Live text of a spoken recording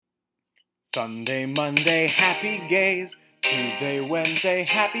Sunday, Monday, happy gays. Tuesday, Wednesday,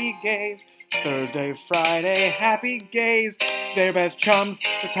 happy gays. Thursday, Friday, happy gays. They're best chums,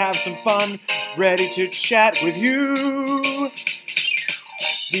 let's have some fun. Ready to chat with you.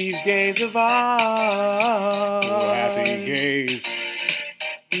 These gays of ours. Oh, happy gays.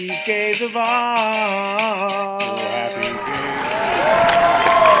 These gays of ours. Oh, happy gays.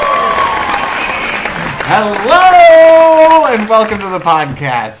 Hello and welcome to the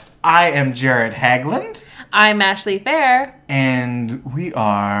podcast. I am Jared Hagland. I'm Ashley Fair. And we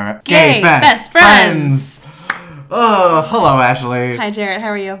are Gay Best Friends. Oh, hello, Ashley. Hi, Jared. How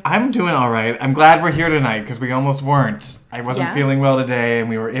are you? I'm doing all right. I'm glad we're here tonight because we almost weren't. I wasn't feeling well today and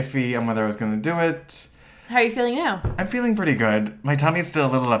we were iffy on whether I was going to do it. How are you feeling now? I'm feeling pretty good. My tummy's still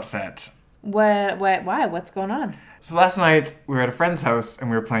a little upset. Why? What's going on? So last night we were at a friend's house and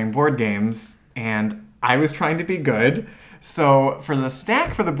we were playing board games and I was trying to be good. So for the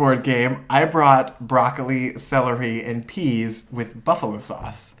snack for the board game, I brought broccoli, celery, and peas with buffalo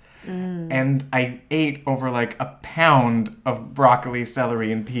sauce. And I ate over like a pound of broccoli,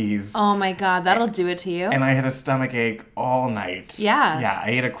 celery, and peas. Oh my God, that'll do it to you. And I had a stomach ache all night. Yeah. Yeah,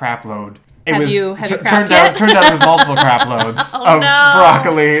 I ate a crap load. Have you crapped yet? Turned out there was multiple crap loads of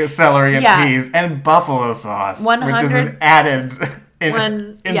broccoli, celery, and peas, and buffalo sauce, which is an added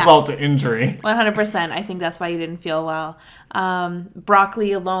insult to injury. 100%. I think that's why you didn't feel well.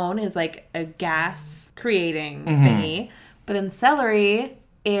 Broccoli alone is like a gas creating thingy, but then celery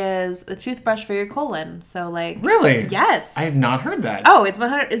is a toothbrush for your colon. So like, really? Yes. I have not heard that. Oh, it's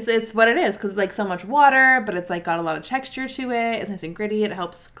 100. It's what it is because it's like so much water, but it's like got a lot of texture to it. It's nice and gritty. It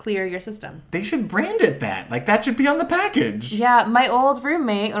helps clear your system. They should brand it that. Like that should be on the package. Yeah, my old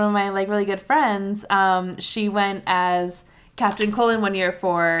roommate, one of my like really good friends, she went as Captain Colon one year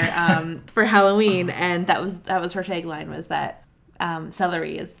for Halloween, and that was her tagline was that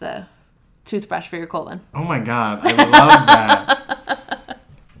celery is the toothbrush for your colon. Oh my God, I love that.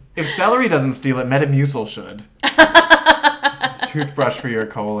 If celery doesn't steal it, Metamucil should. Toothbrush for your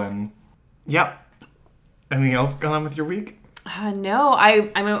colon. Yep. Anything else going on with your week? No,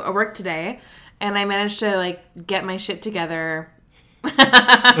 I'm at work today, and I managed to like get my shit together.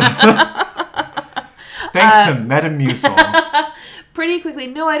 Thanks to Metamucil. Pretty quickly.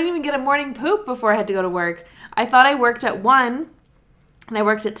 No, I didn't even get a morning poop before I had to go to work. I thought I worked at 1, and I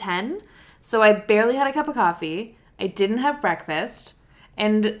worked at 10, so I barely had a cup of coffee. I didn't have breakfast.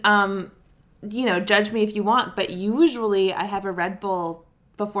 And, judge me if you want, but usually I have a Red Bull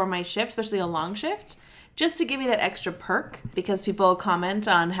before my shift, especially a long shift, just to give me that extra perk because people comment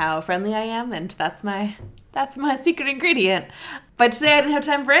on how friendly I am, and that's my secret ingredient. But today I didn't have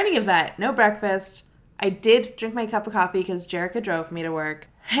time for any of that. No breakfast. I did drink my cup of coffee because Jerica drove me to work.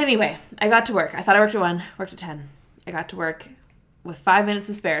 Anyway, I got to work. I thought I worked at 1, worked at 10. I got to work with 5 minutes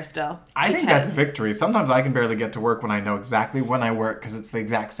to spare still. I think that's a victory. Sometimes I can barely get to work when I know exactly when I work because it's the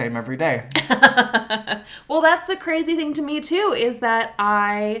exact same every day. Well, that's the crazy thing to me too, is that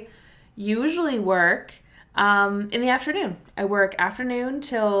I usually work in the afternoon. I work afternoon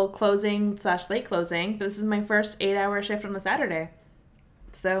till closing/late closing. This is my first 8-hour shift on a Saturday.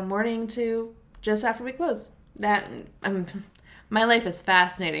 So morning to just after we close. My life is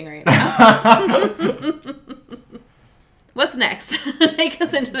fascinating right now. What's next? Take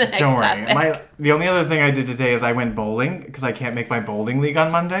us into the next topic. The only other thing I did today is I went bowling because I can't make my bowling league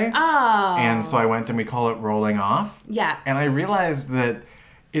on Monday. Oh. And so I went and we call it rolling off. Yeah. And I realized that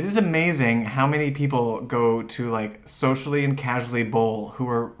it is amazing how many people go to like socially and casually bowl who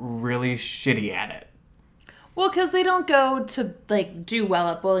are really shitty at it. Well, because they don't go to like do well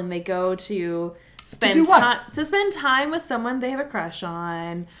at bowling. They go to spend time with someone they have a crush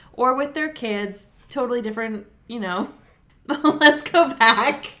on or with their kids. Totally different, Let's go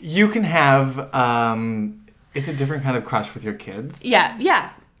back. You can have, it's a different kind of crush with your kids.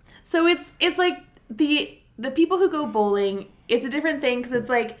 Yeah. So it's like the people who go bowling, it's a different thing because it's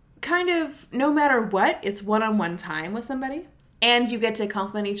like kind of no matter what, it's one-on-one time with somebody. And you get to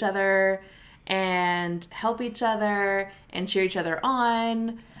compliment each other and help each other and cheer each other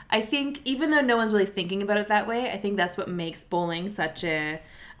on. I think even though no one's really thinking about it that way, I think that's what makes bowling such a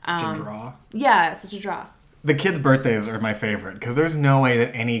draw. Yeah, such a draw. The kids' birthdays are my favorite because there's no way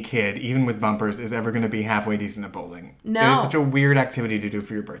that any kid, even with bumpers, is ever going to be halfway decent at bowling. No. It is such a weird activity to do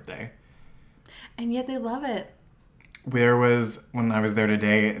for your birthday. And yet they love it. When I was there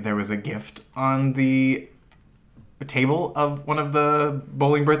today, there was a gift on the table of one of the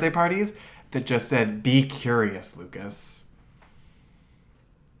bowling birthday parties that just said, "Be curious, Lucas."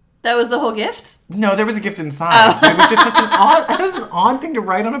 That was the whole gift? No, there was a gift inside. Oh. It was just I thought it was an odd thing to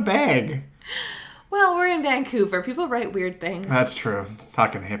write on a bag. Well, we're in Vancouver. People write weird things. That's true.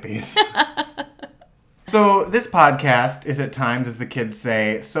 Fucking hippies. So this podcast is at times, as the kids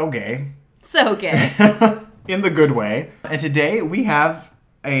say, so gay. So gay. In the good way. And today we have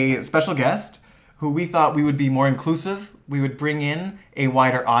a special guest who we thought we would be more inclusive. We would bring in a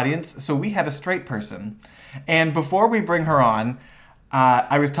wider audience. So we have a straight person. And before we bring her on,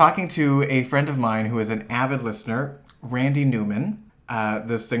 I was talking to a friend of mine who is an avid listener, Randy Newman,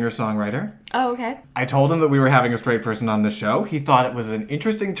 the singer-songwriter. Oh, okay. I told him that we were having a straight person on the show. He thought it was an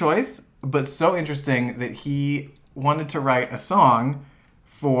interesting choice, but so interesting that he wanted to write a song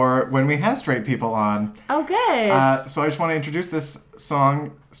for when we have straight people on. Oh, good. So I just want to introduce this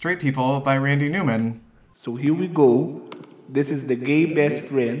song, Straight People, by Randy Newman. So here we go. This is the Gay Best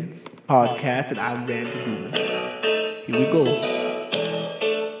Friends podcast, and I'm Randy Newman. Here we go.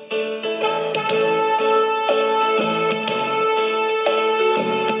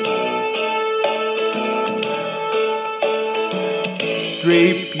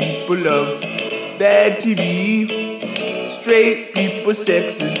 Straight people love bad TV. Straight people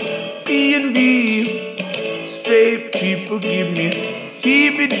sexes B&B. Straight people give me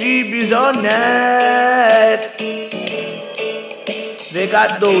heebie-jeebies all night. They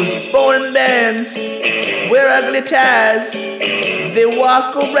got those boring bands, wear ugly ties. They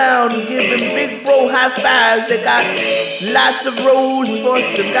walk around giving big bro high fives. They got lots of roads for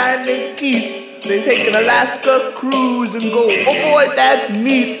some guy named Keith. They take an Alaska cruise and go, oh boy, that's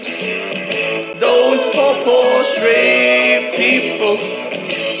neat. Those poor straight people.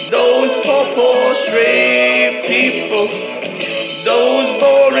 Those poor straight people. Those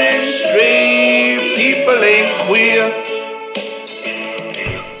boring straight people ain't queer.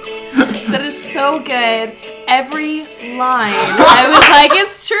 That is so good. Every line. I was like,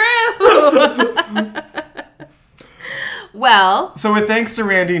 it's true. Well. So with thanks to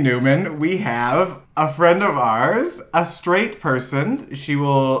Randy Newman, we have a friend of ours, a straight person. She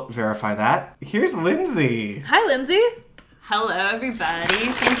will verify that. Here's Lindsay. Hi, Lindsay. Hello, everybody.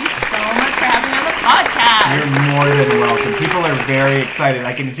 Thank you so much for having me on the podcast. You're more than welcome. People are very excited.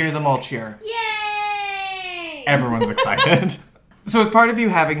 I can hear them all cheer. Yay! Everyone's excited. So as part of you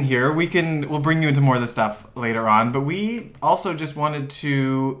having here, we'll bring you into more of the stuff later on, but we also just wanted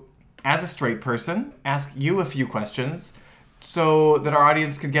to, as a straight person, ask you a few questions so that our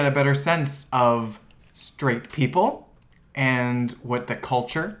audience could get a better sense of straight people and what the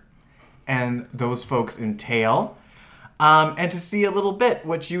culture and those folks entail, and to see a little bit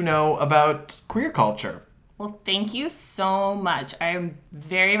what you know about queer culture. Well, thank you so much. I am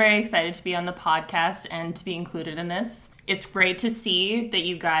very, very excited to be on the podcast and to be included in this. It's great to see that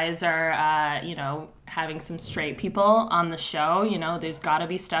you guys are, having some straight people on the show. You know, there's got to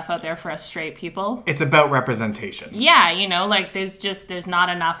be stuff out there for us straight people. It's about representation. Yeah, there's not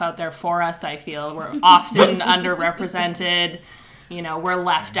enough out there for us, I feel. We're often underrepresented. You know, we're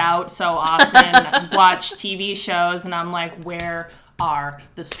left out so often. Watch TV shows, and I'm like, where are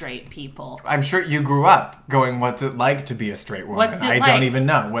the straight people? I'm sure you grew up going, what's it like to be a straight woman? What's it I like? don't even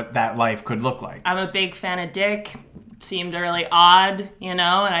know what that life could look like. I'm a big fan of Dick. Seemed really odd, and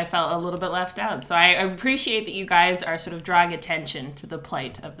I felt a little bit left out. So I appreciate that you guys are sort of drawing attention to the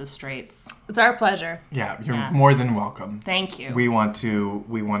plight of the straights. It's our pleasure. Yeah, you're more than welcome. Thank you. We want to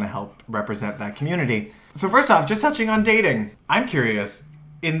help represent that community. So first off, just touching on dating, I'm curious,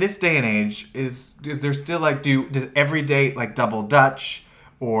 in this day and age, is there still does every date double Dutch,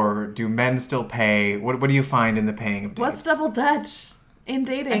 or do men still pay? What do you find in the paying of dates? What's double Dutch in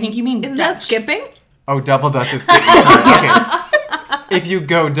dating? I think you mean Isn't Dutch. that skipping? Oh, double Dutch is okay. If you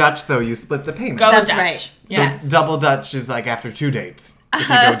go Dutch, though, you split the payment. Go That's Dutch. right. So Yes. double Dutch is after 2 dates. If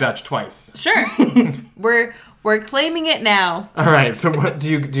you go Dutch twice. Sure. We're claiming it now. All right. So what do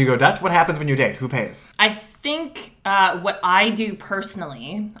you go Dutch? What happens when you date? Who pays? I think what I do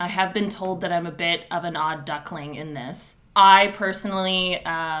personally, I have been told that I'm a bit of an odd duckling in this. I personally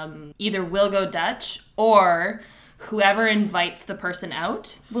either will go Dutch, or whoever invites the person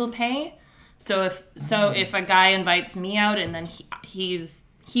out will pay. So if a guy invites me out, and then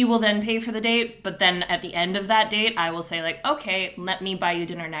he will then pay for the date, but then at the end of that date, I will say okay, let me buy you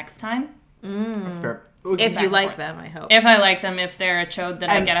dinner next time. That's fair. If Back you and like forth. them, I hope. If I like them, if they're a chode, then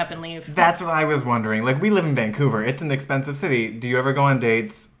I And get up and leave. That's what I was wondering. We live in Vancouver. It's an expensive city. Do you ever go on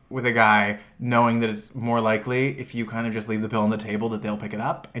dates with a guy knowing that it's more likely if you kind of just leave the bill on the table that they'll pick it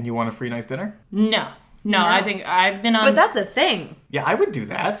up and you want a free nice dinner? No, I think I've been on. But that's a thing. Yeah, I would do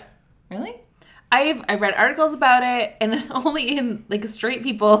that. Really? I've read articles about it, and only in straight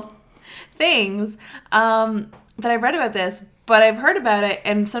people things that I've read about this, but I've heard about it,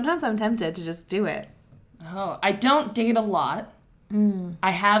 and sometimes I'm tempted to just do it. Oh, I don't date a lot.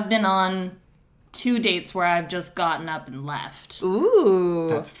 I have been on 2 dates where I've just gotten up and left. Ooh.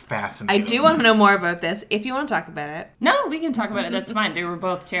 That's fascinating. I do want to know more about this if you want to talk about it. No, we can talk about it. That's fine. They were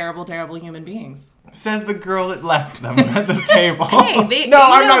both terrible, terrible human beings. Says the girl that left them at the table. Hey, they, no, you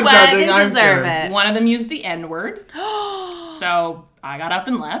I'm know not what? judging. They I'm deserve kidding. it. One of them used the N-word. So I got up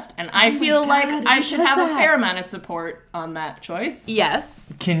and left. And I feel like God, I who should does have a that? fair amount of support on that choice.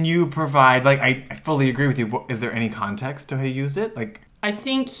 Yes. Can you provide, like, I fully agree with you. Is there any context to how you used it? Like, I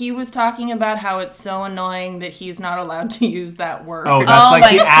think he was talking about how it's so annoying that he's not allowed to use that word. oh, that's Oh like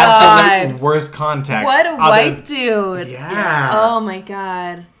my the absolute God. worst context. What a Other- white dude. Yeah. Oh my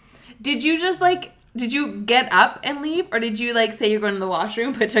God. Did you just did you get up and leave, or did you say you're going to the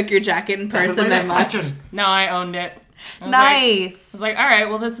washroom but took your jacket and That was purse my and then next left? question. No, I owned it. I was Nice. like, all right,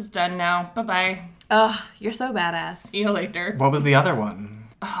 well, this is done now. Bye-bye. Oh, you're so badass. See you later. What was the other one?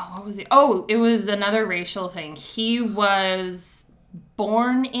 Oh, what was he? Oh, it was another racial thing. He was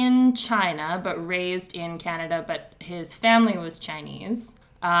born in China but raised in Canada, but his family was Chinese.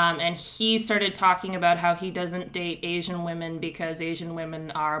 And he started talking about how he doesn't date Asian women because Asian women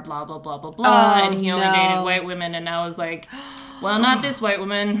are blah, blah, blah, blah, blah. Oh, and he only no. dated white women. And I was like, well, not this white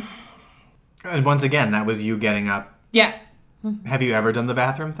woman. And once again, that was you getting up. Yeah. Have you ever done the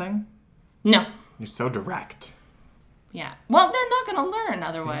bathroom thing? No. You're so direct. Yeah. Well, they're not going to learn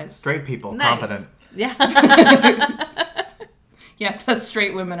otherwise. Straight people, Nice. confident. Yeah. Yes, us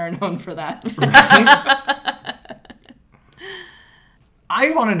straight women are known for that. I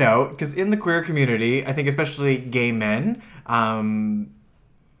want to know, because in the queer community, I think especially gay men,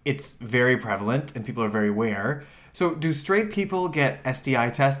 it's very prevalent and people are very aware. So do straight people get STI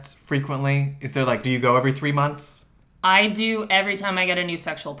tests frequently? Is there do you go every 3 months? I do every time I get a new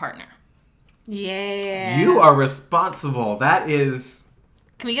sexual partner. Yeah. You are responsible. That is...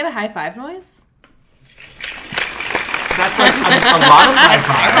 Can we get a high five noise? That's a lot of high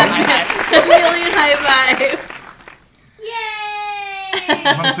fives. A million high fives.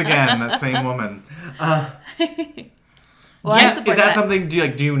 Once again, that same woman. Well, I Yeah, support is that something, do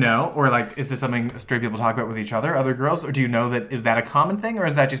you know? Or is this something straight people talk about with each other, other girls? Or do you know is that a common thing? Or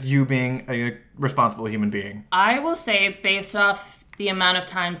is that just you being a responsible human being? I will say, based off the amount of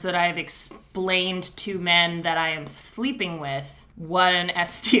times that I've explained to men that I am sleeping with what an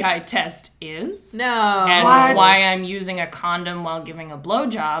STI test is No. and What? why I'm using a condom while giving a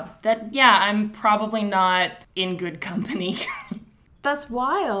blowjob, that, yeah, I'm probably not in good company. That's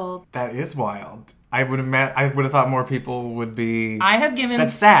wild. That is wild. I would have thought more people would be... I have given...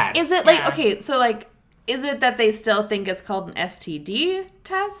 That's sad. Is it Yeah. okay, so is it that they still think it's called an STD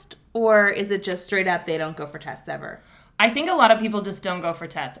test? Or is it just straight up they don't go for tests ever? I think a lot of people just don't go for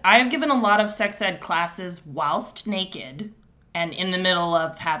tests. I have given a lot of sex ed classes whilst naked and in the middle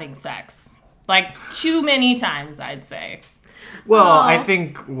of having sex. Too many times, I'd say. Well, I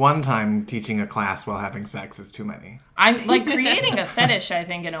think one time teaching a class while having sex is too many. I'm creating a fetish, I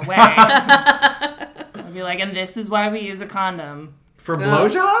think, in a way. I'd be and this is why we use a condom. For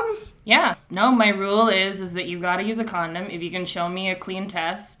blowjobs? Yeah. No, my rule is that you gotta use a condom. If you can show me a clean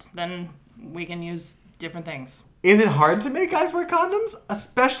test, then we can use different things. Is it hard to make guys wear condoms?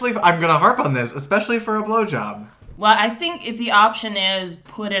 Especially, I'm going to harp on this, especially for a blowjob. Well, I think if the option is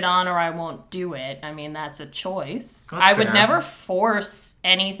put it on or I won't do it, I mean, that's a choice. That's I would fair. never force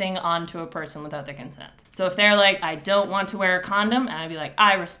anything onto a person without their consent. So if they're I don't want to wear a condom, and I'd be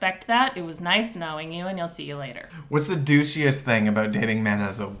I respect that. It was nice knowing you, and you'll see you later. What's the douchiest thing about dating men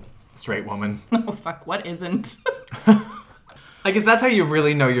as a straight woman? Oh, fuck, what isn't? I guess that's how you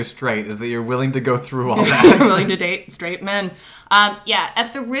really know you're straight, is that you're willing to go through all that. Willing to date straight men. Yeah,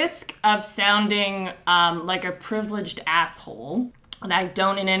 at the risk of sounding like a privileged asshole, and I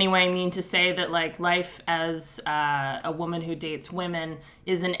don't in any way mean to say that life as a woman who dates women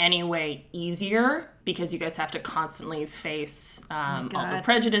is in any way easier, because you guys have to constantly face all the God.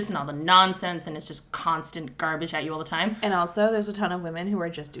 prejudice and all the nonsense, and it's just constant garbage at you all the time. And also, there's a ton of women who are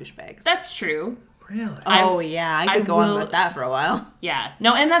just douchebags. That's true. Really? Oh, yeah. I could go on will- with that for a while. Yeah.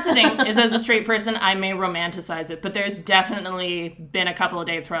 No, and that's the thing, is as a straight person, I may romanticize it, but there's definitely been a couple of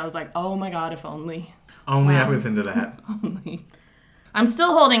dates where I was oh my God, if only. Only I was into that. I'm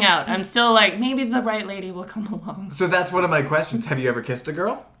still holding out. I'm still maybe the right lady will come along. So that's one of my questions. Have you ever kissed a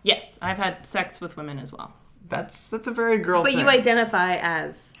girl? Yes, I've had sex with women as well. That's a very girl But thing. you identify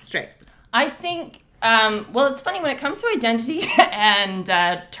as straight. I think, well, it's funny when it comes to identity and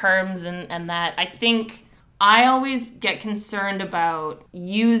terms and that, I think I always get concerned about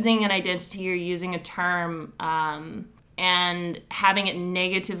using an identity or using a term and having it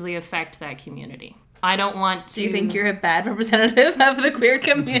negatively affect that community. I don't want to... Do you think you're a bad representative of the queer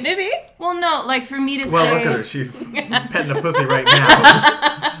community? Well, no, for me to say... Well, look at her. She's petting a pussy right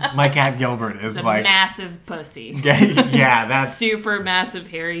now. My cat Gilbert is The like, massive pussy. yeah, that's Super massive,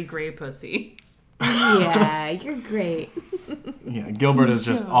 hairy, gray pussy. Yeah, you're great. yeah. Gilbert is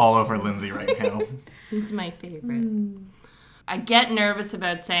just all over Lindsay right now. It's my favorite. I get nervous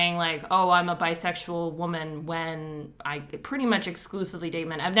about saying, like, oh, I'm a bisexual woman when I pretty much exclusively date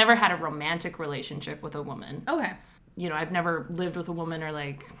men. I've never had a romantic relationship with a woman. Okay. You know, I've never lived with a woman or,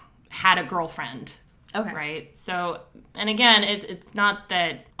 like, had a girlfriend. Okay. Right? So, and again, it's not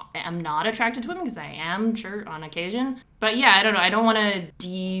that I'm not attracted to women, because I am, sure, on occasion. But yeah, I don't know. I don't want to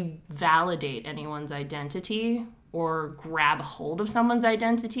devalidate anyone's identity or grab hold of someone's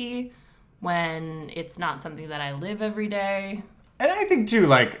identity when it's not something that I live every day. And I think too,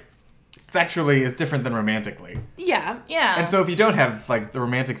 like, sexually is different than romantically. Yeah. Yeah. And so if you don't have like the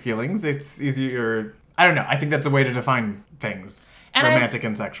romantic feelings, it's easier. I don't know. I think that's a way to define things. And romantic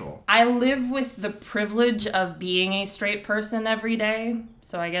and sexual. I live with the privilege of being a straight person every day.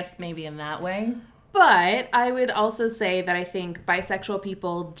 So I guess maybe in that way. But I would also say that I think bisexual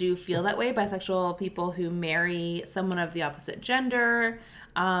people do feel that way. Bisexual people who marry someone of the opposite gender.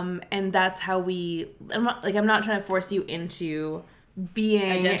 And that's how I'm not trying to force you into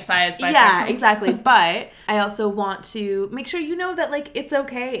being Identify as bisexual. Yeah, exactly. But I also want to make sure you know that like it's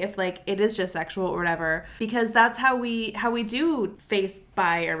okay if like it is just sexual or whatever, because that's how we do face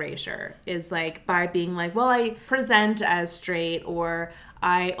bi erasure, is like by being like, well, I present as straight, or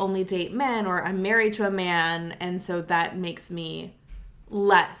I only date men, or I'm married to a man, and so that makes me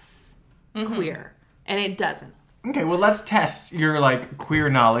less queer, and it doesn't. Okay, well, let's test your like queer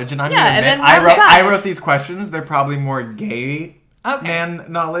knowledge, and I'm Yeah, gonna and admit then we'll I decide. wrote these questions. They're probably more gay Okay. man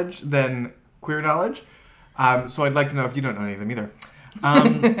knowledge than queer knowledge. So I'd like to know if you don't know any of them either.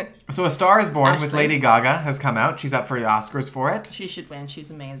 So A Star Is Born with Ashley. Lady Gaga has come out. She's up for the Oscars for it. She should win.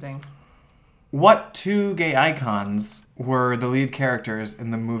 She's amazing. What two gay icons were the lead characters in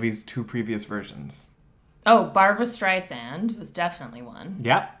the movie's two previous versions? Oh, Barbra Streisand was definitely one.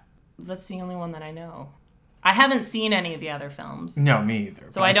 Yep. That's the only one that I know. I haven't seen any of the other films. No, me either.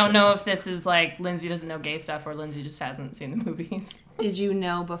 So I don't know if this is like Lindsay doesn't know gay stuff or Lindsay just hasn't seen the movies. Did you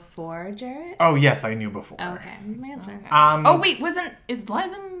know before, Jarrett? Oh, yes, I knew before. Okay, man, sure. Oh wait, is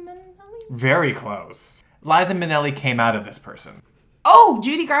Liza Minnelli? Very close. Liza Minnelli came out of this person. Oh,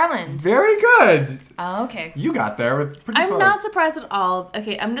 Judy Garland. Very good. Oh, okay. You got there with pretty I'm close. not surprised at all.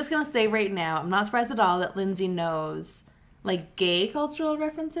 Okay, I'm just gonna say right now, I'm not surprised at all that Lindsay knows like gay cultural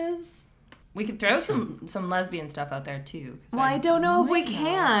references. We could throw some lesbian stuff out there too. 'Cause Well, I don't know if we might know.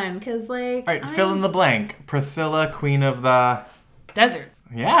 can, because like. All right, fill in the blank. Priscilla, queen of the... Desert.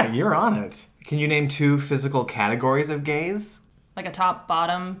 Yeah, you're on it. Can you name two physical categories of gays? Like a top,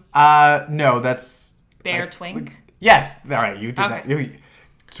 bottom, No, that's... bear, like- twink. Yes, all right, you did Okay. that.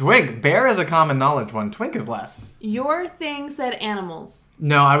 Twink. Bear is a common knowledge one. Twink is less. Your thing said animals.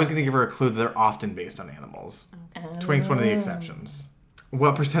 No, I was going to give her a clue that they're often based on animals. Twink's one of the exceptions.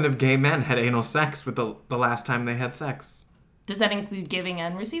 What percent of gay men had anal sex with the last time they had sex? Does that include giving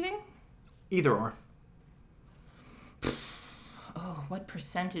and receiving? Either or. Oh, what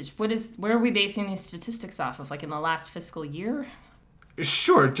percentage? Where are we basing these statistics off of? Like in the last fiscal year?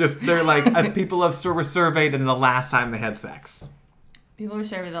 Sure, just they're like people were surveyed in the last time they had sex. People were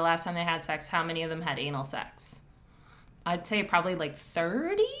surveyed the last time they had sex. How many of them had anal sex? I'd say probably like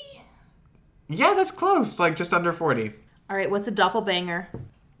 30? Yeah, that's close. Like just under 40. All right, what's a doppelbanger?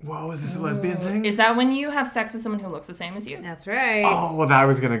 Whoa, is this a lesbian thing? Is that when you have sex with someone who looks the same as you? That's right. Oh, well, I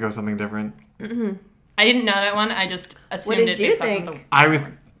was gonna go something different. I didn't know that one. I just assumed did it you based think? off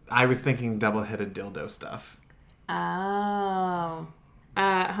of I was thinking double-headed dildo stuff. Oh.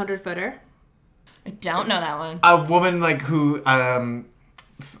 100-footer. I don't know that one. A woman like who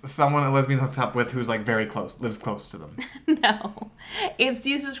someone a lesbian hooks up with who's like very close, lives close to them. No. It's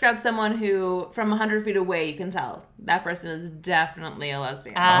used to describe someone who, from 100 feet away, you can tell that person is definitely a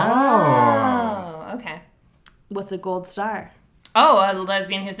lesbian. Oh, okay. What's a gold star? Oh, a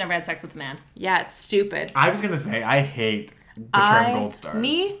lesbian who's never had sex with a man. Yeah, it's stupid. I was gonna say I hate the term gold stars.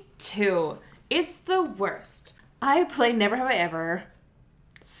 Me too. It's the worst. I play Never Have I Ever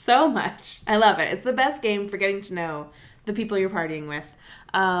so much. I love it. It's the best game for getting to know the people you're partying with.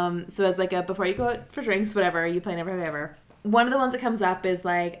 So as like before you go out for drinks, whatever, you play Never Have I Ever. One of the ones that comes up is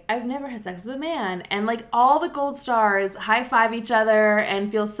like, I've never had sex with a man. And like all the gold stars high five each other and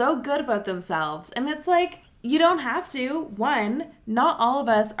feel so good about themselves. And it's like, you don't have to. One, not all of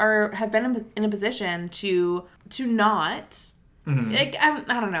us have been in a position to not. Like, I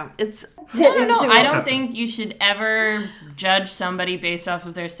don't know. It's I don't think you should ever judge somebody based off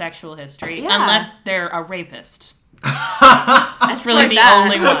of their sexual history Yeah. unless they're a rapist. That's really the that.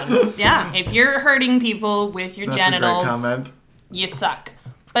 only one. Yeah. If you're hurting people with your That's a great genitals, comment. you suck.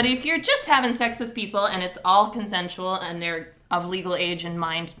 But if you're just having sex with people and it's all consensual and they're of legal age in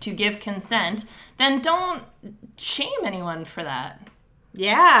mind to give consent, then don't shame anyone for that.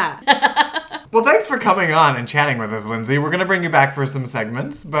 Yeah. Well, thanks for coming on and chatting with us, Lindsay. We're going to bring you back for some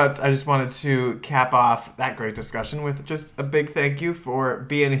segments, but I just wanted to cap off that great discussion with just a big thank you for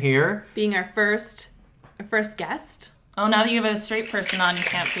being here. Being our first guest. Oh, now that you have a straight person on, you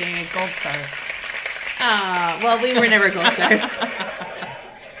can't be gold stars. Well, we were never gold stars.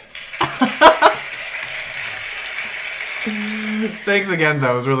 Thanks again,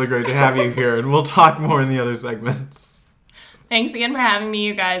 though. It was really great to have you here, and we'll talk more in the other segments. Thanks again for having me,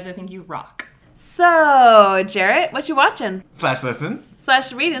 you guys. I think you rock. So, Jarrett, what you watching? /listen.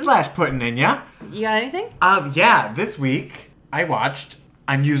 /reading. /putting in ya. You got anything? Yeah, this week I watched,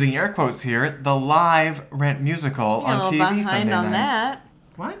 I'm using air quotes here, the live Rent musical You're on a little TV behind Sunday on night. that.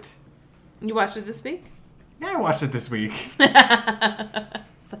 What? You watched it this week? Yeah, I watched it this week.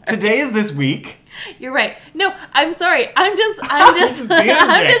 Today is this week. You're right. No, I'm sorry. I'm just Just being a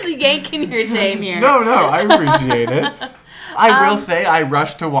I'm dick. just yanking your chain here. No, I appreciate it. I will say I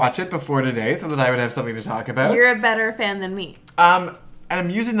rushed to watch it before today so that I would have something to talk about. You're a better fan than me. And I'm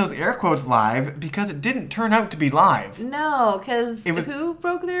using those air quotes live because it didn't turn out to be live. No, because It was- who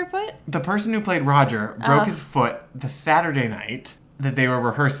broke their foot? The person who played Roger broke his foot the Saturday night that they were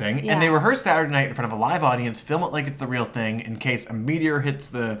rehearsing, Yeah. and they rehearsed Saturday night in front of a live audience, film it like it's the real thing in case a meteor hits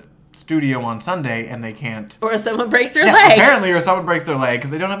the studio on Sunday and they can't. Or someone breaks their Yeah, leg. apparently, or someone breaks their leg because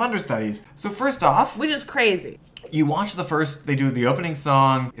they don't have understudies. So first off, Which is crazy. you watch they do the opening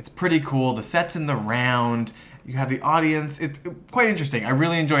song. It's pretty cool. The set's in the round. You have the audience. It's quite interesting. I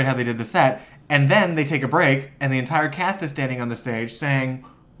really enjoyed how they did the set. And then they take a break, and the entire cast is standing on the stage saying,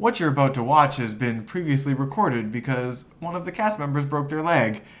 what you're about to watch has been previously recorded because one of the cast members broke their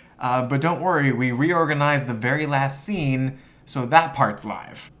leg. But don't worry, we reorganized the very last scene, so that part's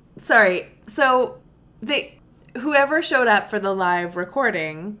live. Sorry. So whoever showed up for the live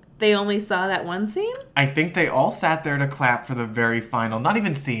recording, they only saw that one scene? I think they all sat there to clap for the very final, not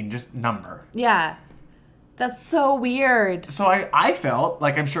even scene, just number. Yeah. That's so weird. So I felt,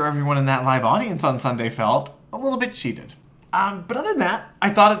 like I'm sure everyone in that live audience on Sunday felt, a little bit cheated. But other than that, I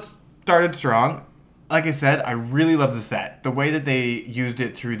thought it started strong. Like I said, I really love the set. The way that they used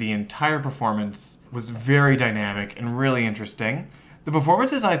it through the entire performance was very dynamic and really interesting. The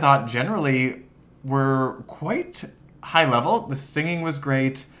performances, I thought, generally were quite high level. The singing was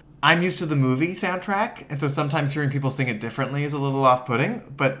great. I'm used to the movie soundtrack, and so sometimes hearing people sing it differently is a little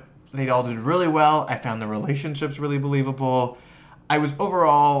off-putting, but they all did really well. I found the relationships really believable. I was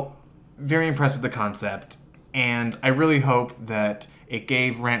overall very impressed with the concept, and I really hope that it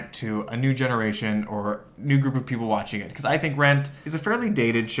gave Rent to a new generation or new group of people watching it. Because I think Rent is a fairly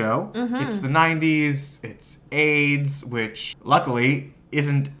dated show. It's the 90s, it's AIDS, which luckily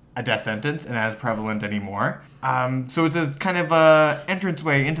isn't a death sentence and as prevalent anymore. So it's a kind of a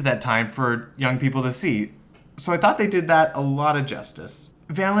entranceway into that time for young people to see. So I thought they did that a lot of justice.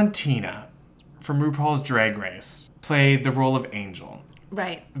 Valentina from RuPaul's Drag Race played the role of Angel.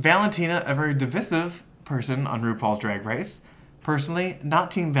 Right. Valentina, a very divisive person on RuPaul's Drag Race. Personally, not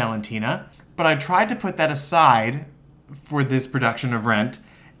Team Valentina, but I tried to put that aside for this production of Rent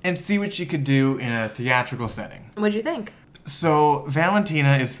and see what she could do in a theatrical setting. What'd you think? So,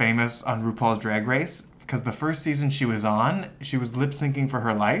 Valentina is famous on RuPaul's Drag Race because the first season she was on, she was lip-syncing for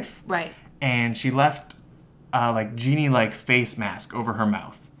her life. Right. And she left a genie-like face mask over her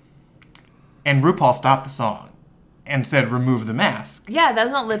mouth. And RuPaul stopped the song and said, remove the mask. Yeah,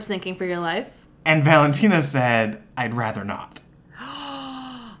 that's not lip syncing for your life. And Valentina said, I'd rather not.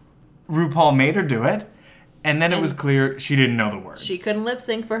 RuPaul made her do it, and then it was clear she didn't know the words. She couldn't lip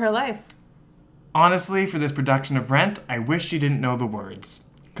sync for her life. Honestly, for this production of Rent, I wish she didn't know the words.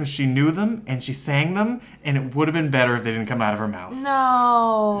 Because she knew them, and she sang them, and it would have been better if they didn't come out of her mouth.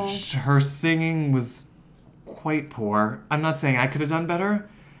 No. Her singing was quite poor. I'm not saying I could have done better,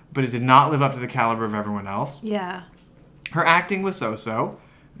 but it did not live up to the caliber of everyone else. Yeah. Her acting was so-so.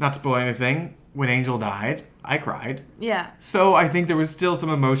 Not to spoil anything, when Angel died, I cried. Yeah. So I think there was still some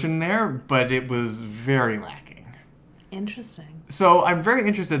emotion there, but it was very lacking. Interesting. So I'm very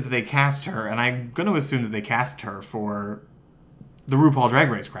interested that they cast her, and I'm going to assume that they cast her for the RuPaul Drag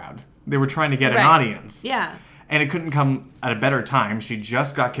Race crowd. They were trying to get an audience. Yeah. And it couldn't come at a better time. She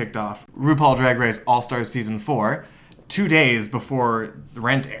just got kicked off RuPaul Drag Race All-Stars Season 4, 2 days before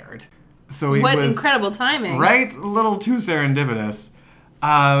Rent aired. So it What was, incredible timing. right? A little too serendipitous.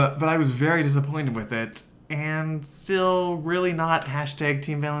 But I was very disappointed with it, and still really not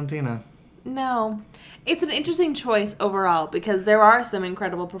 #Team Valentina. No. It's an interesting choice overall because there are some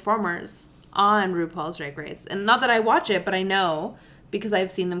incredible performers on RuPaul's Drag Race. And not that I watch it, but I know because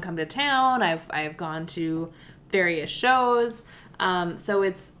I've seen them come to town. I've gone to various shows. So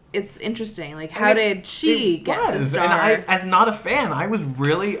it's interesting. Like, how did she get the star? And I, as not a fan, I was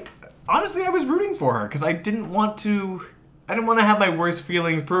really, honestly, I was rooting for her because I didn't want to have my worst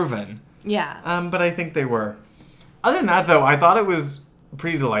feelings proven. Yeah. But I think they were. Other than that, though, I thought it was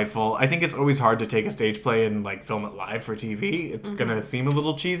pretty delightful. I think it's always hard to take a stage play and like film it live for TV. It's gonna seem a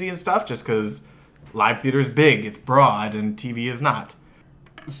little cheesy and stuff just because live theater's big, it's broad, and TV is not.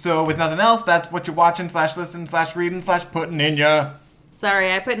 So with nothing else, that's what you're watching /listen/reading/putting in ya.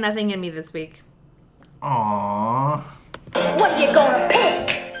 Sorry, I put nothing in me this week. Aww. What you gonna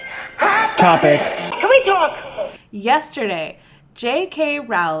pick? Topics. Can we talk? Yesterday, J.K.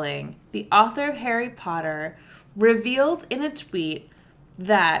 Rowling, the author of Harry Potter, revealed in a tweet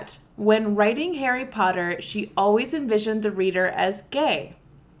that when writing Harry Potter, she always envisioned the reader as gay.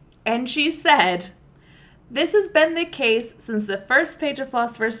 And she said, "This has been the case since the first page of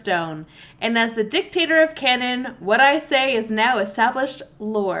Philosopher's Stone, and as the dictator of canon, what I say is now established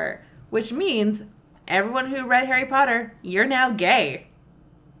lore," which means everyone who read Harry Potter, you're now gay.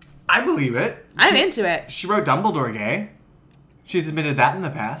 I believe it. I'm into it. She wrote Dumbledore gay. She's admitted that in the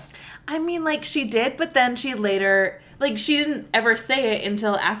past. I mean, like, she did, but then she later, like, she didn't ever say it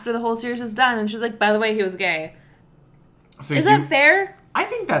until after the whole series was done, and she was like, by the way, he was gay. So Is that fair? I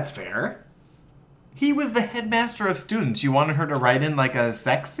think that's fair. He was the headmaster of students. You wanted her to write in, like, a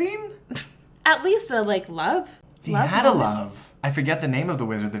sex scene? At least a, like, love. He had a love. I forget the name of the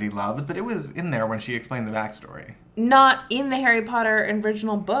wizard that he loved, but it was in there when she explained the backstory. Not in the Harry Potter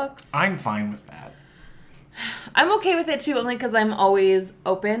original books. I'm fine with that. I'm okay with it, too, only because I'm always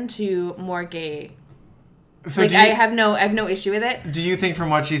open to more gay. So Like, I have no issue with it. Do you think from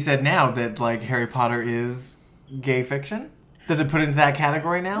what she said now that, like, Harry Potter is gay fiction? Does it put it into that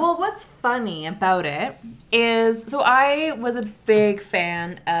category now? Well, what's funny about it is, so I was a big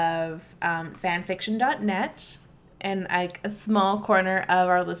fan of fanfiction.net, and like a small corner of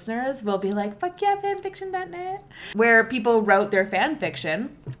our listeners will be like, fuck yeah, fanfiction.net, where people wrote their fanfiction,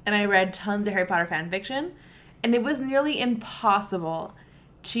 and I read tons of Harry Potter fanfiction, and it was nearly impossible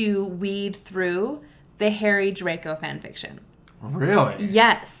to weed through the Harry Draco fanfiction. Really?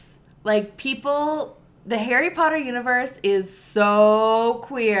 Yes. Like, people... The Harry Potter universe is so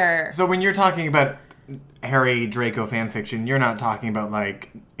queer. So when you're talking about Harry Draco fanfiction, you're not talking about,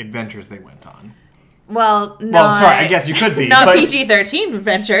 like, adventures they went on. Well, not... Well, sorry, I guess you could be. Not but PG-13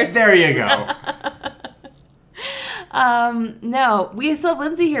 adventures. There you go. No, we still have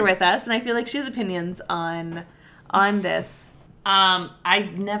Lindsay here with us, and I feel like she has opinions on this. I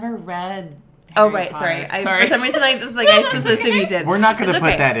never read Oh, Harry right, Potter. sorry. For some reason, I just assume you did. We're not going to It's put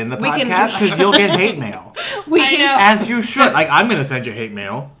okay. that in the We can- podcast because you'll get hate mail. We I can... know. As you should. Like, I'm going to send you hate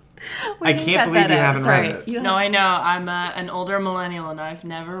mail. we I can can't cut believe that you out. haven't Sorry. read it. You don't- No, I know. I'm an older millennial, and I've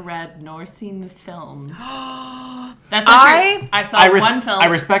never read nor seen the films. That's not true. I saw one film. I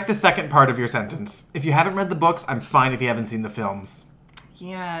respect the second part of your sentence. If you haven't read the books, I'm fine if you haven't seen the films.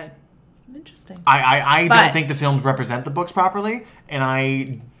 Yeah. Interesting. I But- don't think the films represent the books properly, and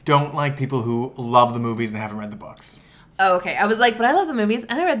I don't like people who love the movies and haven't read the books. Oh, okay. I was like, but I love the movies,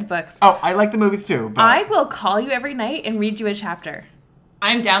 and I read the books. Oh, I like the movies too, but I will call you every night and read you a chapter.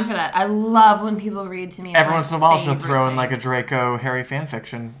 I'm down for that. I love when people read to me. It's every my once in a while she'll favorite throw in thing. like a Draco Harry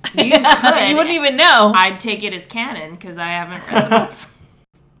fanfiction. You could. You wouldn't even know. I'd take it as canon because I haven't read the books.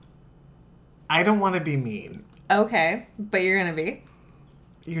 I don't want to be mean. Okay, but you're gonna be.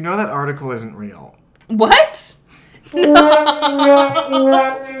 You know that article isn't real. What?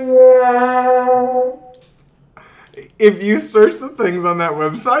 If you search the things on that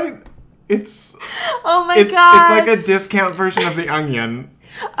website, it's Oh my it's god. like a discount version of The Onion.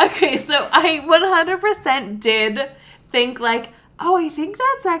 Okay, so I 100% did think like, oh, I think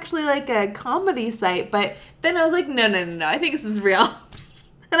that's actually like a comedy site, but then I was like, no, I think this is real.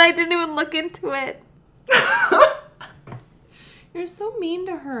 And I didn't even look into it. You're so mean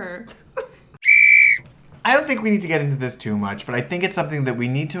to her. I don't think we need to get into this too much, but I think it's something that we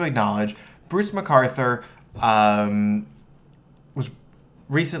need to acknowledge. Bruce McArthur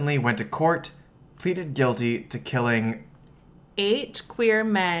recently went to court, pleaded guilty to killing 8 queer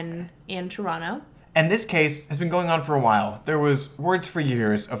men in Toronto. And this case has been going on for a while. There was words for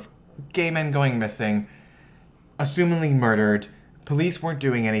years of gay men going missing, assumingly murdered. Police weren't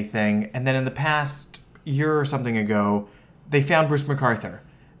doing anything. And then in the past year or something ago, they found Bruce McArthur.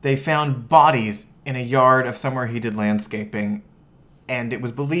 They found bodies in a yard of somewhere he did landscaping. And it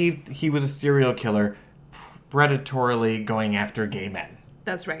was believed he was a serial killer, predatorily going after gay men.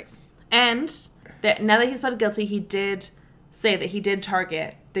 That's right. And that now that he's pled guilty, he did say that he did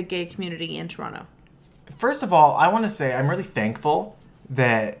target the gay community in Toronto. First of all, I want to say I'm really thankful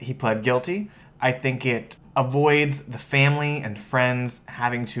that he pled guilty. I think it avoids the family and friends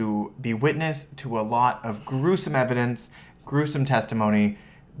having to be witness to a lot of gruesome evidence, gruesome testimony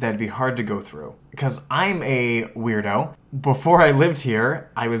that'd be hard to go through. Because I'm a weirdo. Before I lived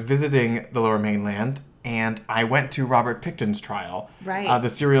here, I was visiting the Lower Mainland, and I went to Robert Pickton's trial. Right. The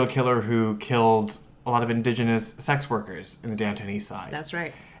serial killer who killed a lot of indigenous sex workers in the downtown east side. That's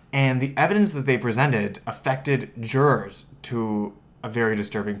right. And the evidence that they presented affected jurors to a very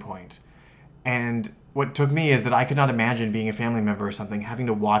disturbing point. And what took me is that I could not imagine being a family member or something, having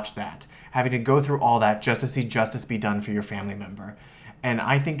to watch that, having to go through all that just to see justice be done for your family member. And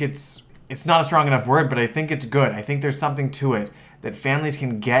I think it's not a strong enough word, but I think it's good. I think there's something to it, that families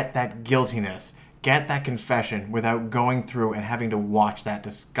can get that guiltiness, get that confession without going through and having to watch that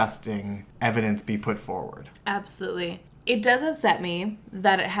disgusting evidence be put forward. Absolutely. It does upset me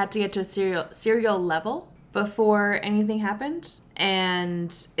that it had to get to a serial level before anything happened,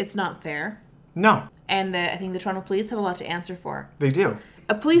 and it's not fair. No, And I think the Toronto Police have a lot to answer for. they do.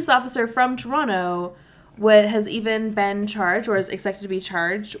 A police officer from Toronto has even been charged, or is expected to be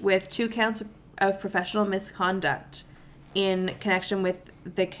charged, with 2 counts of professional misconduct in connection with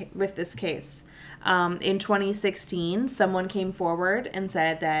this case. In 2016, someone came forward and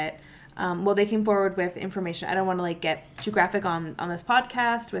said that, they came forward with information. I don't want to get too graphic on this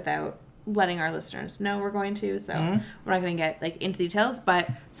podcast without letting our listeners know we're going to, so we're not going to get into details, but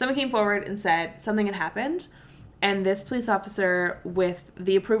someone came forward and said something had happened, and this police officer, with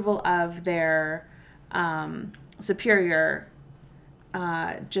the approval of their superior,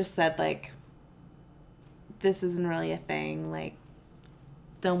 just said this isn't really a thing,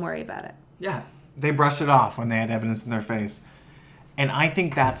 don't worry about it. Yeah, they brushed it off when they had evidence in their face. And I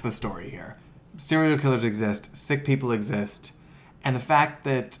think that's the story here. Serial killers exist, sick people exist, and the fact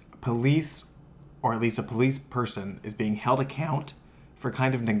that police, or at least a police person, is being held account for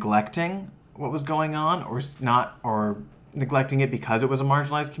kind of neglecting what was going on, or neglecting it because it was a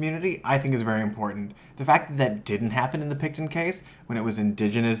marginalized community, I think is very important. The fact that that didn't happen in the Pickton case, when it was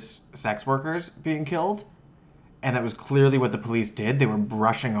indigenous sex workers being killed, and that was clearly what the police did, they were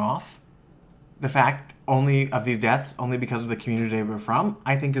brushing off the fact only of these deaths only because of the community they were from,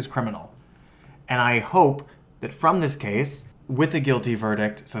 I think is criminal. And I hope that from this case, with a guilty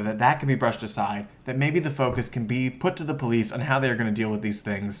verdict, so that can be brushed aside, that maybe the focus can be put to the police on how they're going to deal with these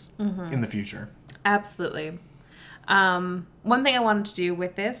things in the future. Absolutely. One thing I wanted to do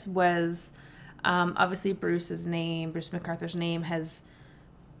with this was, obviously Bruce McArthur's name has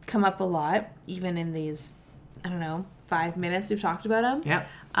come up a lot, even in these, 5 minutes we've talked about him. Yeah.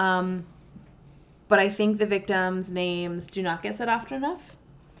 But I think the victims' names do not get said often enough.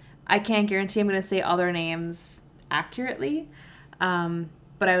 I can't guarantee I'm going to say all their names accurately,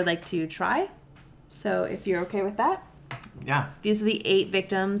 but I would like to try. So if you're okay with that. Yeah. These are the 8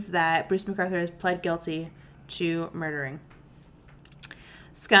 victims that Bruce McArthur has pled guilty to murdering.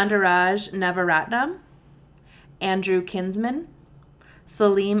 Skandaraj Navaratnam, Andrew Kinsman,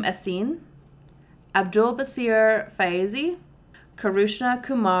 Salim Asin, Abdul Basir Faizi, Karushna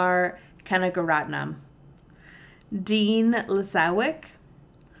Kumar Kanagaratnam, Dean Lisawik,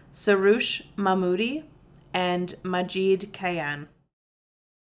 Sarush Mahmoodi, and Majid Kayan.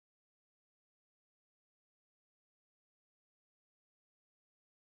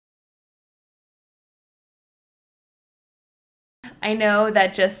 I know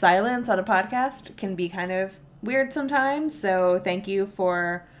that just silence on a podcast can be kind of weird sometimes, so thank you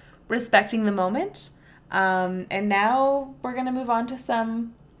for respecting the moment. And now we're going to move on to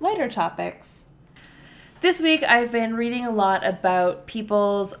some lighter topics. This week I've been reading a lot about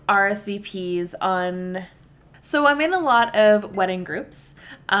people's RSVPs on... So I'm in a lot of wedding groups.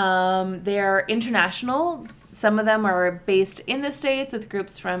 They're international. Some of them are based in the States with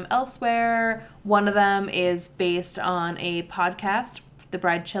groups from elsewhere. One of them is based on a podcast, the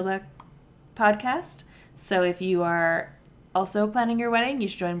Bridechilla podcast. So if you are also planning your wedding, you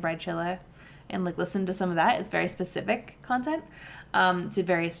should join Bridechilla and listen to some of that. It's very specific content to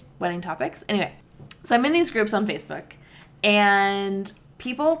various wedding topics. Anyway, so I'm in these groups on Facebook, and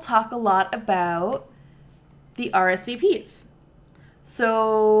people talk a lot about the RSVPs.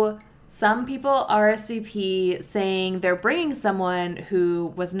 So some people RSVP saying they're bringing someone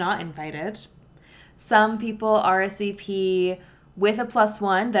who was not invited. Some people RSVP with a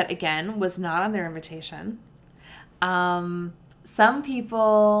 +1 that, again, was not on their invitation. Some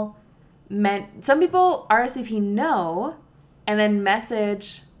people RSVP no, and then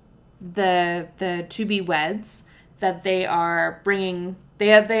message the to-be-weds that they are bringing,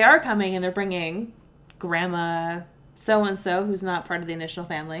 they are coming and they're bringing grandma so-and-so who's not part of the initial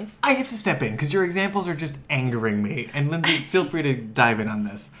family. I have to step in because your examples are just angering me. And Lindsay, feel free to dive in on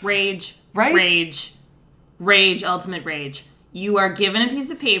this. Rage. Right? Rage, ultimate rage. You are given a piece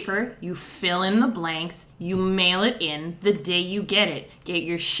of paper, you fill in the blanks, you mail it in the day you get it. Get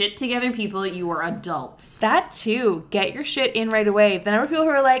your shit together, people. You are adults. That too. Get your shit in right away. The number of people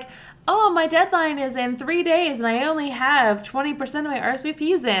who are like, oh, my deadline is in 3 days and I only have 20% of my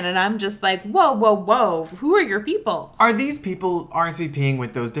RSVPs in. And I'm just like, whoa. Who are your people? Are these people RSVPing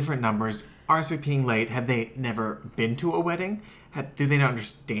with those different numbers, RSVPing late? Have they never been to a wedding? Do they not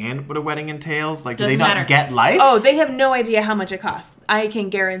understand what a wedding entails? Like, do they Doesn't matter. not get life? Oh, they have no idea how much it costs. I can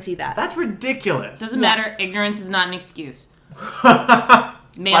guarantee that. That's ridiculous. Doesn't matter. Ignorance is not an excuse.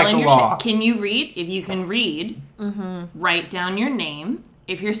 Mail like in the your law. shit. Can you read? If you can read, write down your name.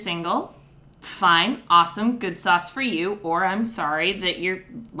 If you're single, fine, awesome, good sauce for you. Or I'm sorry that your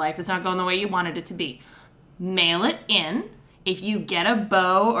life is not going the way you wanted it to be. Mail it in. If you get a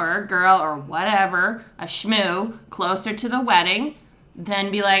beau or a girl or whatever, a schmoo, closer to the wedding, then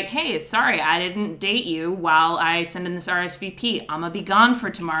be like, hey, sorry, I didn't date you while I send in this RSVP. I'm going to be gone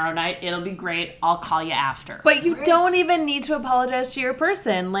for tomorrow night. It'll be great. I'll call you after. But you don't even need to apologize to your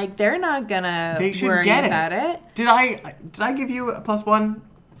person. Like, they're not gonna They should worry get about it. Did I give you a +1?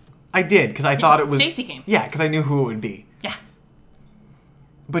 I did, because I thought it was... Stacey came. Yeah, because I knew who it would be. Yeah.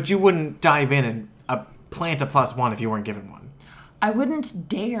 But you wouldn't dive in and plant a +1 if you weren't given one. I wouldn't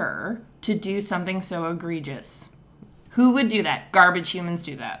dare to do something so egregious. Who would do that? Garbage humans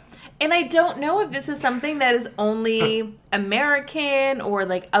do that. And I don't know if this is something that is only American or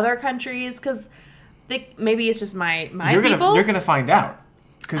like other countries, because maybe it's just my people. You're gonna find out.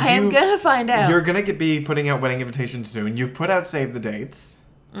 I am gonna find out. You're gonna be putting out wedding invitations soon. You've put out save the dates.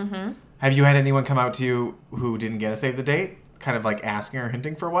 Mm-hmm. Have you had anyone come out to you who didn't get a save the date? Kind of like asking or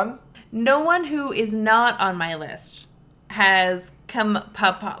hinting for one? No one who is not on my list has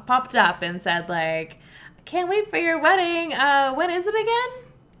popped up and said like, can't wait for your wedding. When is it again?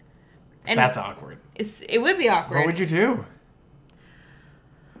 And That's awkward. it would be awkward. What would you do?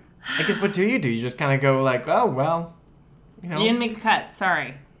 I guess what do? You just kind of go like, oh, well, you know. You didn't make a cut.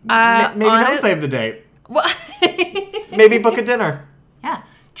 Sorry. Maybe don't save the date. What? Maybe book a dinner. Yeah.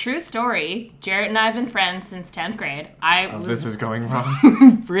 True story. Jarrett and I have been friends since 10th grade. I was This is going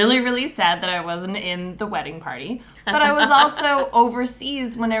wrong. really, really sad that I wasn't in the wedding party. But I was also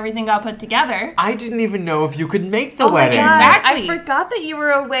overseas when everything got put together. I didn't even know if you could make the Oh my wedding. God, Exactly. I forgot that you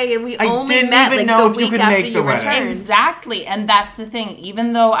were away and we I only didn't met even like know the if you week could after make the you wedding. returned. Exactly. And that's the thing.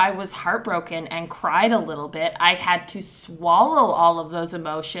 Even though I was heartbroken and cried a little bit, I had to swallow all of those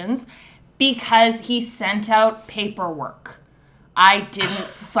emotions because he sent out paperwork. I didn't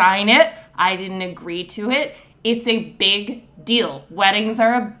sign it. I didn't agree to it. It's a big deal. Weddings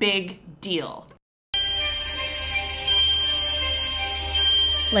are a big deal.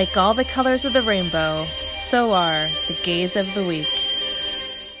 Like all the colors of the rainbow, so are the gays of the week.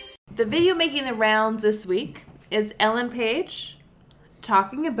 The video making the rounds this week is Ellen Page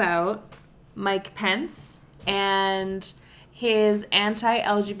talking about Mike Pence and his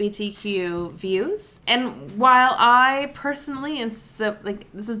anti-LGBTQ views. And while I personally, and so,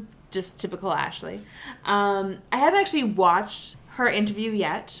 like, this is just typical Ashley, I haven't actually watched her interview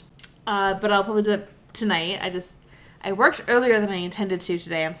yet, but I'll probably do it tonight. I worked earlier than I intended to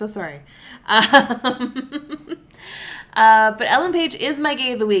today. I'm so sorry. But Ellen Page is my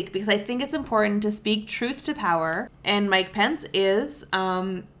gay of the week because I think it's important to speak truth to power. And Mike Pence is,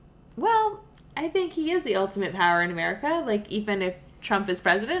 well, I think he is the ultimate power in America. Like, even if Trump is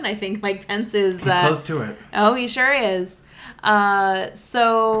president, I think Mike Pence is... He's close to it. Oh, he sure is.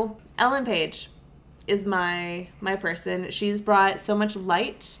 So Ellen Page is my person. She's brought so much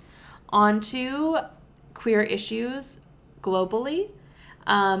light onto queer issues globally.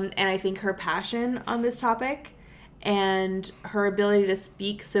 And I think her passion on this topic and her ability to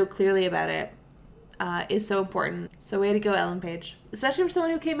speak so clearly about it is so important. So way to go, Ellen Page. Especially for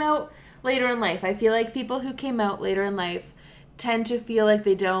someone who came out later in life. I feel like people who came out later in life tend to feel like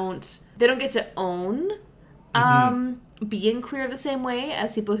they don't get to own being queer the same way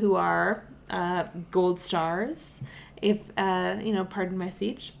as people who are gold stars, if pardon my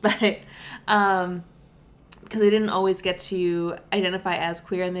speech, but because they didn't always get to identify as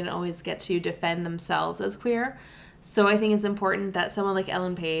queer and they didn't always get to defend themselves as queer. So I think it's important that someone like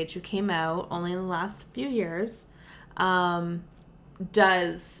Ellen Page, who came out only in the last few years,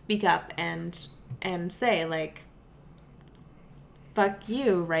 does speak up and say, like, fuck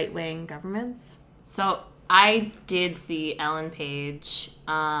you, right-wing governments. So I did see Ellen Page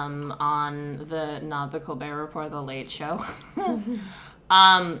on not the Colbert Report, the Late Show.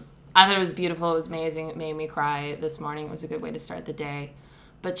 I thought it was beautiful. It was amazing. It made me cry this morning. It was a good way to start the day.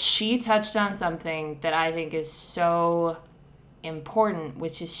 But she touched on something that I think is so important,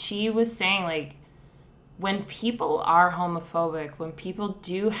 which is she was saying, like, when people are homophobic, when people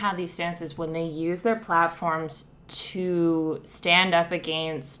do have these stances, when they use their platforms to stand up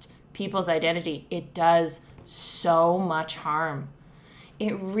against people's identity, it does so much harm.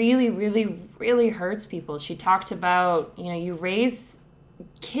 It really, really, really hurts people. She talked about, you raise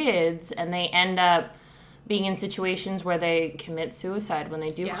kids and they end up being in situations where they commit suicide, when they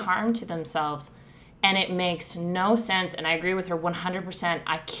do harm to themselves. And it makes no sense. And I agree with her 100%.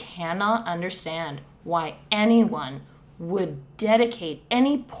 I cannot understand why anyone would dedicate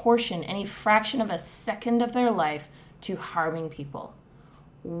any portion, any fraction of a second of their life to harming people.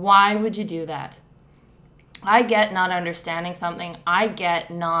 Why would you do that? I get not understanding something. I get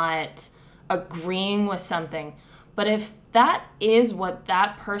not agreeing with something. But if that is what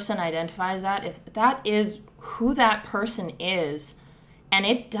that person identifies at, if that is who that person is, and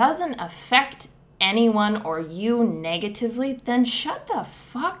it doesn't affect anyone or you negatively, then shut the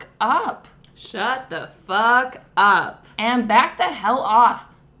fuck up. Shut the fuck up. And back the hell off.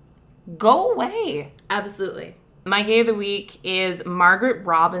 Go away. Absolutely. My gay of the week is Margaret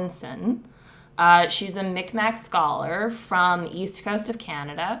Robinson. She's a Mi'kmaq scholar from the East Coast of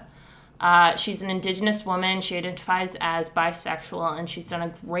Canada. She's an Indigenous woman. She identifies as bisexual, and she's done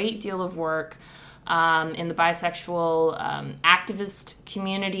a great deal of work in the bisexual activist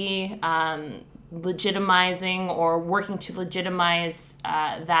community, legitimizing or working to legitimize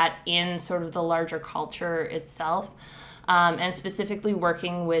that in sort of the larger culture itself, and specifically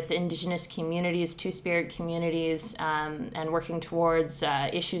working with Indigenous communities, Two-Spirit communities, and working towards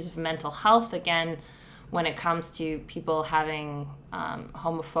issues of mental health, again, when it comes to people having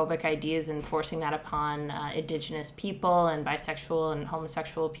homophobic ideas and forcing that upon Indigenous people and bisexual and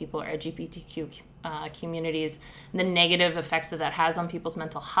homosexual people or LGBTQ communities, and the negative effects that has on people's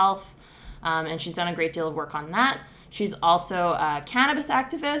mental health. And she's done a great deal of work on that. She's also a cannabis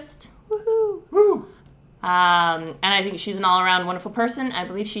activist. Woohoo! Woo! And I think she's an all-around wonderful person. I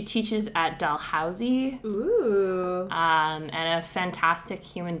believe she teaches at Dalhousie. Ooh. And a fantastic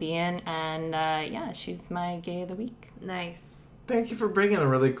human being. And she's my gay of the week. Nice. Thank you for bringing a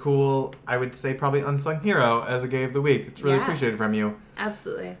really cool, I would say probably unsung hero as a gay of the week. It's really appreciated from you.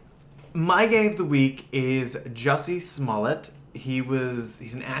 Absolutely. My gay of the week is Jussie Smollett.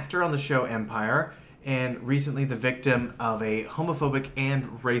 He's an actor on the show Empire, and recently the victim of a homophobic and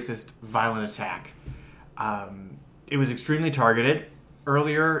racist violent attack. It was extremely targeted.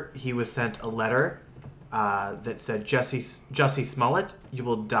 Earlier, he was sent a letter that said, Jussie Smollett, you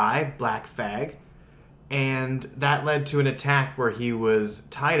will die, black fag. And that led to an attack where he was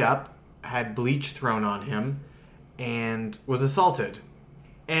tied up, had bleach thrown on him, and was assaulted.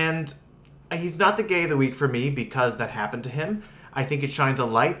 And he's not the gay of the week for me because that happened to him. I think it shines a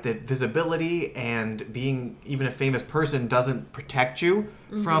light that visibility and being even a famous person doesn't protect you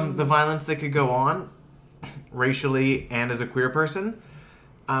from the violence that could go on racially and as a queer person.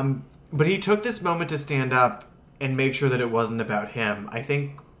 But he took this moment to stand up and make sure that it wasn't about him. I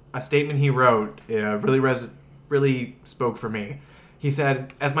think a statement he wrote really spoke for me. He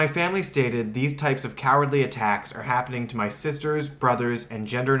said, as my family stated, these types of cowardly attacks are happening to my sisters, brothers, and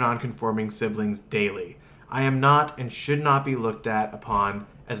gender nonconforming siblings daily. I am not and should not be looked at upon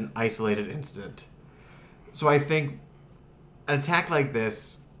as an isolated incident. So I think an attack like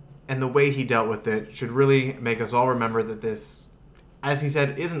this and the way he dealt with it should really make us all remember that this, as he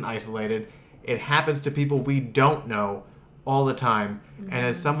said, isn't isolated. It happens to people we don't know all the time. And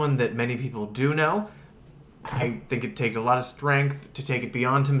as someone that many people do know, I think it takes a lot of strength to take it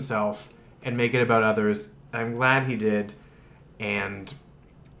beyond himself and make it about others. And I'm glad he did. And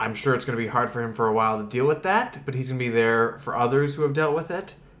I'm sure it's going to be hard for him for a while to deal with that, but he's going to be there for others who have dealt with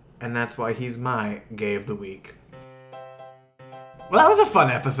it. And that's why he's my gay of the week. Well, that was a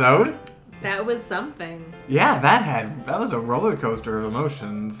fun episode. That was something. Yeah, that was a roller coaster of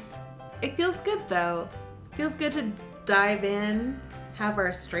emotions. It feels good, though. Feels good to dive in, have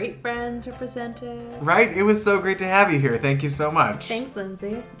our straight friends represented. Right? It was so great to have you here. Thank you so much. Thanks,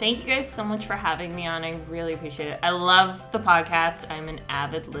 Lindsay. Thank you guys so much for having me on. I really appreciate it. I love the podcast. I'm an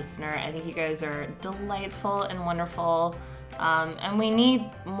avid listener. I think you guys are delightful and wonderful. And we need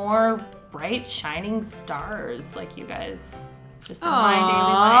more bright, shining stars like you guys. Just in my daily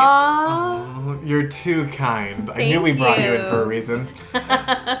life. Oh, you're too kind. I Thank knew we brought you in you. for a reason.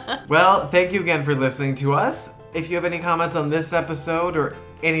 Well, thank you again for listening to us. If you have any comments on this episode or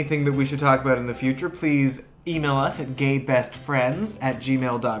anything that we should talk about in the future, please email us at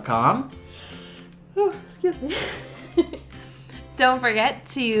gaybestfriends@gmail.com. Oh, excuse me. Don't forget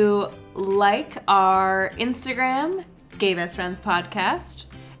to like our Instagram, Gay Best Friends Podcast,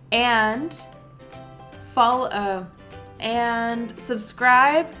 and follow and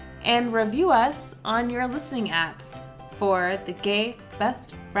subscribe and review us on your listening app for the Gay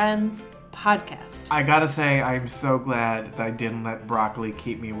Best Friends Podcast. I gotta say, I'm so glad that I didn't let broccoli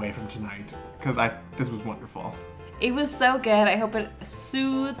keep me away from tonight, because this was wonderful. It was so good. I hope it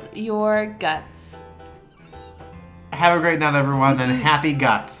soothes your guts. Have a great night, everyone, and happy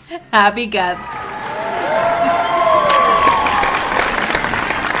guts. Happy guts.